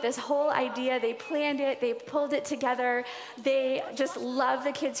up with this whole idea. They planned it. They pulled it together. They just love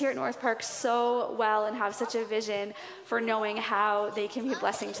the kids here at North Park so well and have such a vision for knowing how they can be a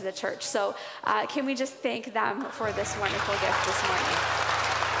blessing to the church. So can we just thank them for this wonderful gift this morning?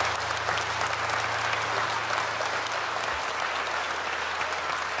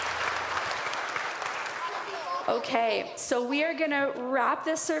 Okay, so we are going to wrap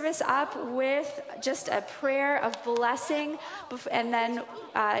this service up with just a prayer of blessing, and then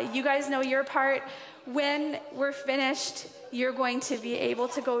you guys know your part. When we're finished, you're going to be able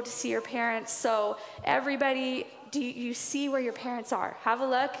to go to see your parents. So everybody, do you see where your parents are? Have a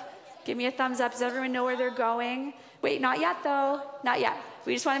look. Give me a thumbs up. Does everyone know where they're going? Wait, not yet though. Not yet.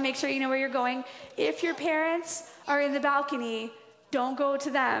 We just want to make sure you know where you're going. If your parents are in the balcony, don't go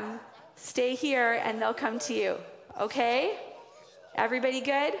to them. Stay here and they'll come to you. Okay? Everybody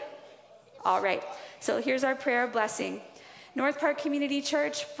good? All right. So here's our prayer of blessing. North Park Community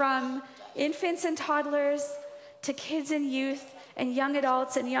Church, from infants and toddlers to kids and youth and young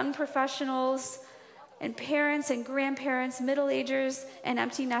adults and young professionals and parents and grandparents, middle-agers and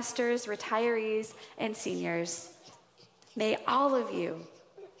empty nesters, retirees and seniors. May all of you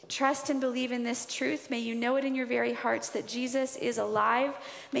trust and believe in this truth. May you know it in your very hearts that Jesus is alive.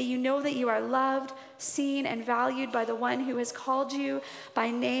 May you know that you are loved, seen, and valued by the one who has called you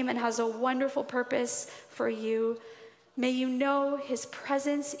by name and has a wonderful purpose for you. May you know his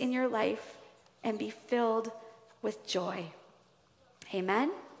presence in your life and be filled with joy.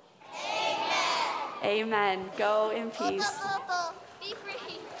 Amen? Amen. Amen. Go in peace. Be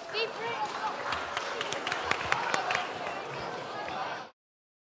free. Be free.